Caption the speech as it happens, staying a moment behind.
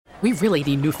We really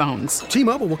need new phones.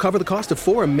 T-Mobile will cover the cost of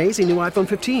 4 amazing new iPhone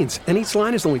 15s, and each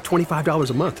line is only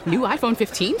 $25 a month. New iPhone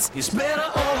 15s? It's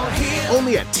better over here.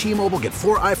 Only at T-Mobile, get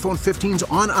 4 iPhone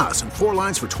 15s on us and 4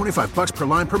 lines for $25 per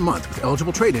line per month with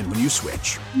eligible trade-in when you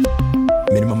switch.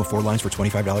 Minimum of 4 lines for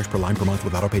 $25 per line per month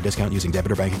with autopay discount using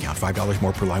debit or bank account. $5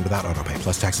 more per line without autopay,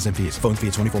 plus taxes and fees. Phone fee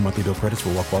at 24 monthly bill credits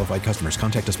for well-qualified customers.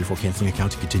 Contact us before canceling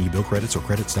account to continue bill credits or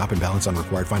credit stop and balance on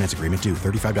required finance agreement due.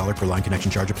 $35 per line connection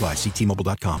charge applies. See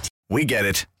T-Mobile.com. We get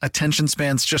it. Attention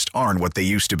spans just aren't what they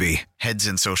used to be. Heads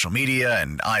in social media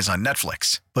and eyes on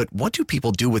Netflix. But what do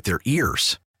people do with their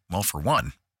ears? Well, for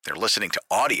one, they're listening to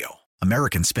audio.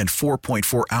 Americans spend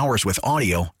 4.4 hours with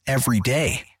audio every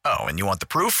day. Oh, and you want the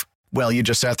proof? Well, you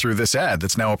just sat through this ad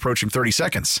that's now approaching 30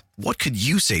 seconds. What could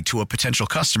you say to a potential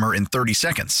customer in 30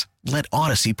 seconds? Let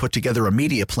Odyssey put together a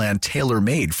media plan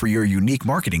tailor-made for your unique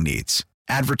marketing needs.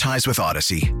 Advertise with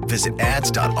Odyssey. Visit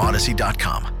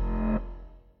ads.odyssey.com.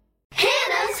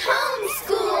 Hannah's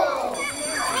Homeschool.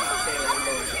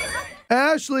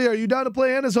 Ashley, are you down to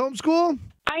play Hannah's Homeschool?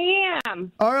 I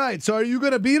am. All right, so are you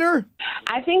going to beat her?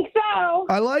 I think so.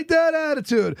 I like that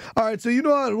attitude. All right, so you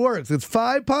know how it works. It's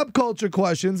 5 pop culture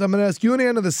questions. I'm going to ask you and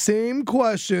Hannah the same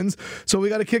questions, so we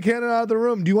got to kick Hannah out of the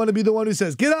room. Do you want to be the one who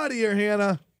says, get out of here,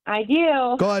 Hannah? I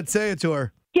do. Go ahead, say it to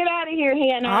her. Get out of here,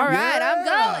 Hannah. All right, I'm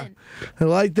going. I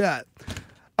like that.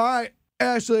 All right,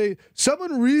 Ashley,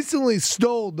 someone recently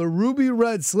stole the ruby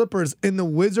red slippers in The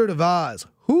Wizard of Oz.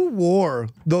 Who wore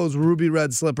those ruby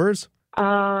red slippers?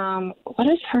 What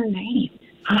is her name?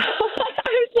 I'm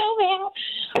so mad.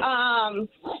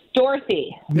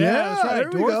 Dorothy. Yeah, that's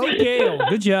right. there we Dorothy go. Gale.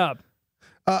 Good job.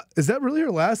 Is that really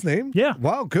her last name? Yeah.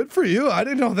 Wow, good for you. I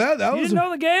didn't know that. You didn't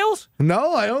know the Gales?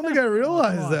 No, I don't think I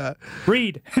realized that.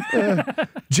 Read.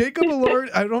 Jacob Elordi,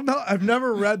 I don't know. I've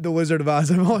never read The Wizard of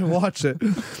Oz. I've only watched it.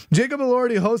 Jacob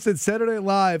Elordi hosted Saturday Night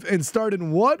Live and starred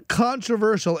in what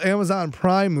controversial Amazon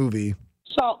Prime movie?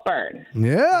 Saltburn.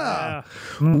 Yeah.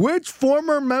 Which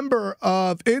former member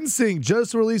of NSYNC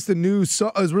just released a new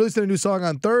song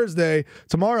on Thursday,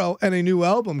 tomorrow, and a new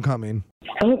album coming?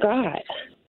 Oh, God.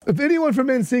 If anyone from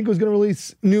NSYNC was going to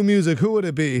release new music, who would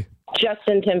it be?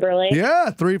 Justin Timberlake. Yeah,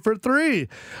 3 for 3.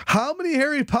 How many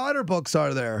Harry Potter books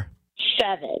are there?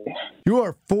 7. You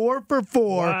are 4 for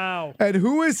 4. Wow. And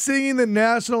who is singing the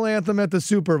national anthem at the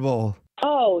Super Bowl?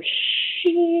 Oh,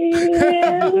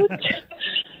 shoot.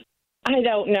 I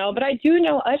don't know, but I do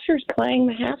know Usher's playing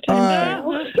the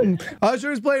halftime show.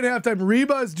 Usher's playing halftime.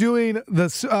 Reba's doing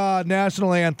the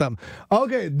national anthem.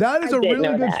 Okay, that is a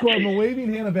really good score. I'm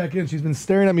waving Hannah back in. She's been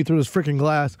staring at me through this freaking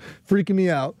glass, freaking me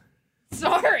out.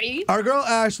 Sorry. Our girl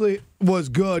Ashley was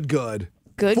good. Good.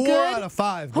 4 out of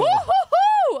 5. Good.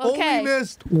 Okay. Only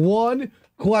missed one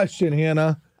question,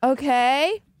 Hannah.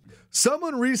 Okay.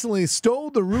 Someone recently stole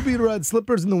the ruby red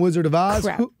slippers in The Wizard of Oz.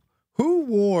 Crap. Who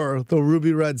wore the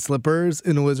ruby red slippers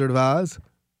in The Wizard of Oz?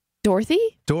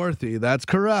 Dorothy? Dorothy, that's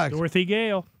correct. Dorothy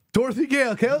Gale. Dorothy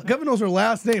Gale. Kevin knows her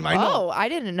last name. I know. Oh, I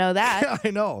didn't know that. Yeah,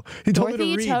 I know. He told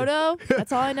Dorothy me to read. Toto?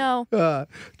 That's all I know.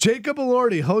 Jacob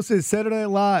Elordi hosted Saturday Night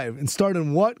Live and starred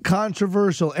in what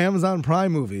controversial Amazon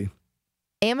Prime movie?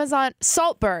 Amazon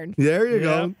Saltburn. There you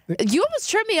go. You almost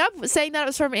tripped me up saying that it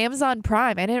was from Amazon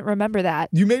Prime. I didn't remember that.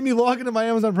 You made me log into my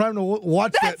Amazon Prime to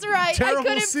watch that. That's right. I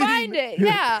couldn't find it.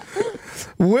 Yeah.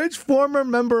 Which former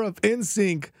member of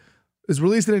NSYNC is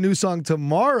releasing a new song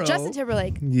tomorrow? Justin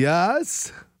Timberlake.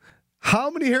 Yes.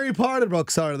 How many Harry Potter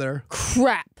books are there?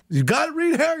 Crap. You got to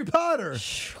read Harry Potter.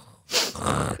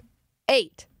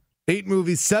 8. 8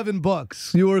 movies, 7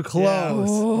 books. You were close.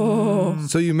 Oh.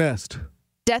 So you missed.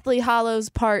 Deathly Hallows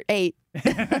Part 8.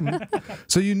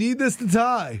 So you need this to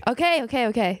tie.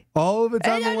 Okay. All of it's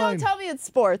on the line. Don't tell me it's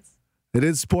sports. It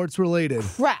is sports related.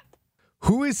 Crap.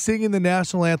 Who is singing the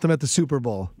national anthem at the Super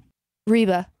Bowl?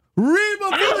 Reba. Reba for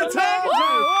the tie!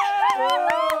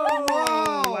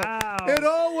 Wow. It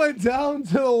all went down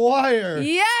to the wire.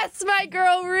 Yes, my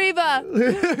girl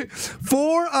Reba.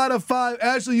 4 out of 5.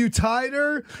 Ashley, you tied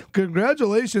her.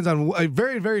 Congratulations on a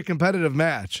very, very competitive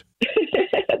match.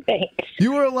 Thanks.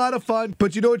 You were a lot of fun,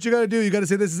 but you know what you got to do? You got to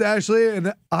say, this is Ashley,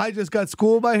 and I just got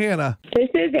schooled by Hannah. This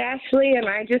is Ashley, and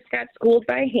I just got schooled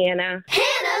by Hannah.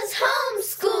 Hannah's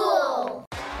Homeschool.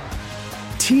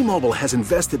 T-Mobile has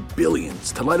invested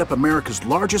billions to light up America's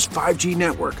largest 5G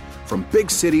network, from big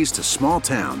cities to small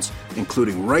towns,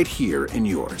 including right here in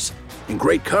yours. And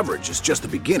great coverage is just the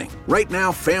beginning. Right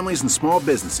now, families and small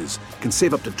businesses can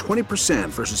save up to 20%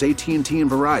 versus AT&T and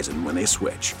Verizon when they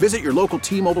switch. Visit your local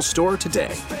T-Mobile store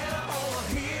today.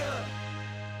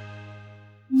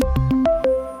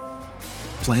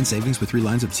 Plan savings with 3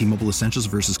 lines of T-Mobile Essentials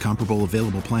versus comparable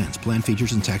available plans. Plan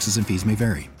features and taxes and fees may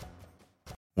vary.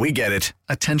 We get it.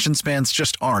 Attention spans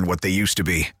just aren't what they used to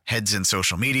be. Heads in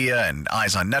social media and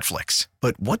eyes on Netflix.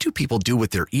 But what do people do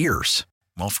with their ears?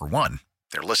 Well, for one,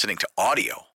 they're listening to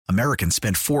audio. Americans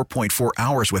spend 4.4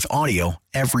 hours with audio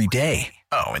every day.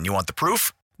 Oh, and you want the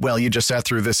proof? Well, you just sat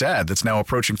through this ad that's now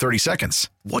approaching 30 seconds.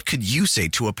 What could you say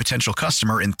to a potential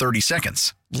customer in 30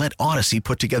 seconds? Let Odyssey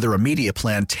put together a media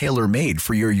plan tailor-made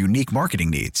for your unique marketing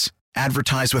needs.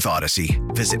 Advertise with Odyssey.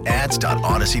 Visit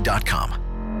ads.odyssey.com.